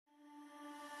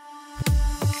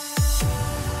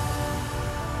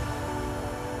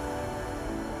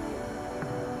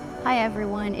Hi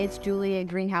everyone, it's Julia,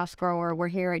 greenhouse grower. We're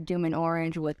here at Dümmen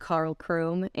Orange with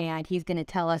Kroon, and he's going to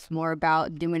tell us more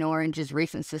about Dümmen Orange's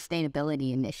recent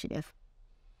sustainability initiative.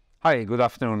 Hi, good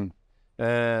afternoon.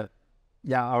 Our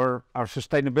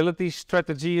sustainability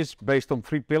strategy is based on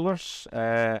 3 pillars.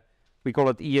 We call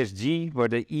it ESG, where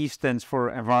the E stands for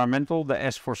environmental, the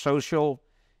S for social,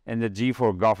 and the G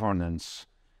for governance.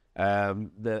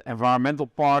 The environmental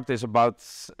part is about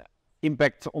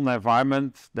impact on the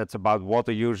environment. That's about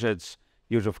water usage,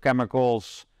 use of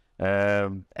chemicals,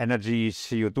 energy,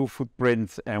 CO2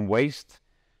 footprint, and waste.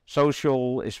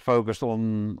 Social is focused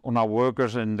on our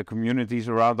workers and the communities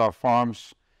around our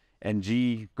farms. And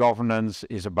G, governance,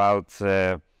 is about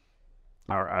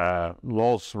our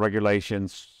laws,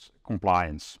 regulations,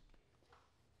 compliance.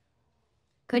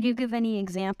 Could you give any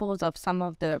examples of some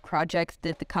of the projects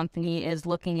that the company is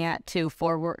looking at to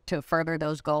further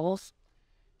those goals?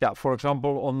 Yeah, for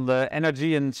example, on the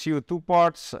energy and CO2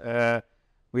 parts,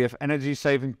 we have energy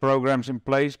saving programs in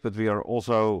place, but we are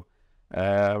also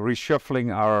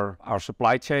reshuffling our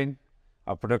supply chain,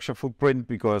 our production footprint,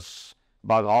 because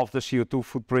about half the CO2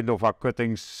 footprint of our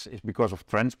cuttings is because of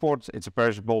transport. It's a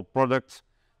perishable product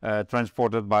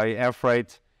transported by air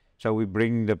freight. So we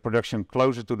bring the production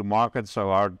closer to the market,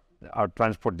 so our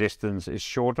transport distance is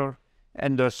shorter,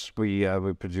 and thus we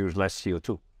produce less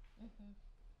CO2.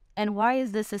 And why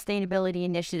is the sustainability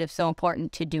initiative so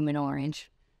important to Dümmen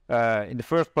Orange? In the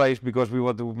first place, because we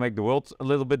want to make the world a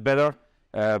little bit better,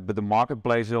 but the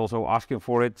marketplace is also asking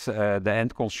for it. The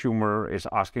end consumer is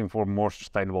asking for more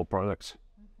sustainable products.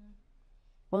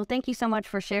 Well, thank you so much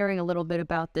for sharing a little bit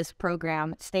about this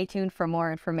program. Stay tuned for more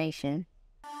information.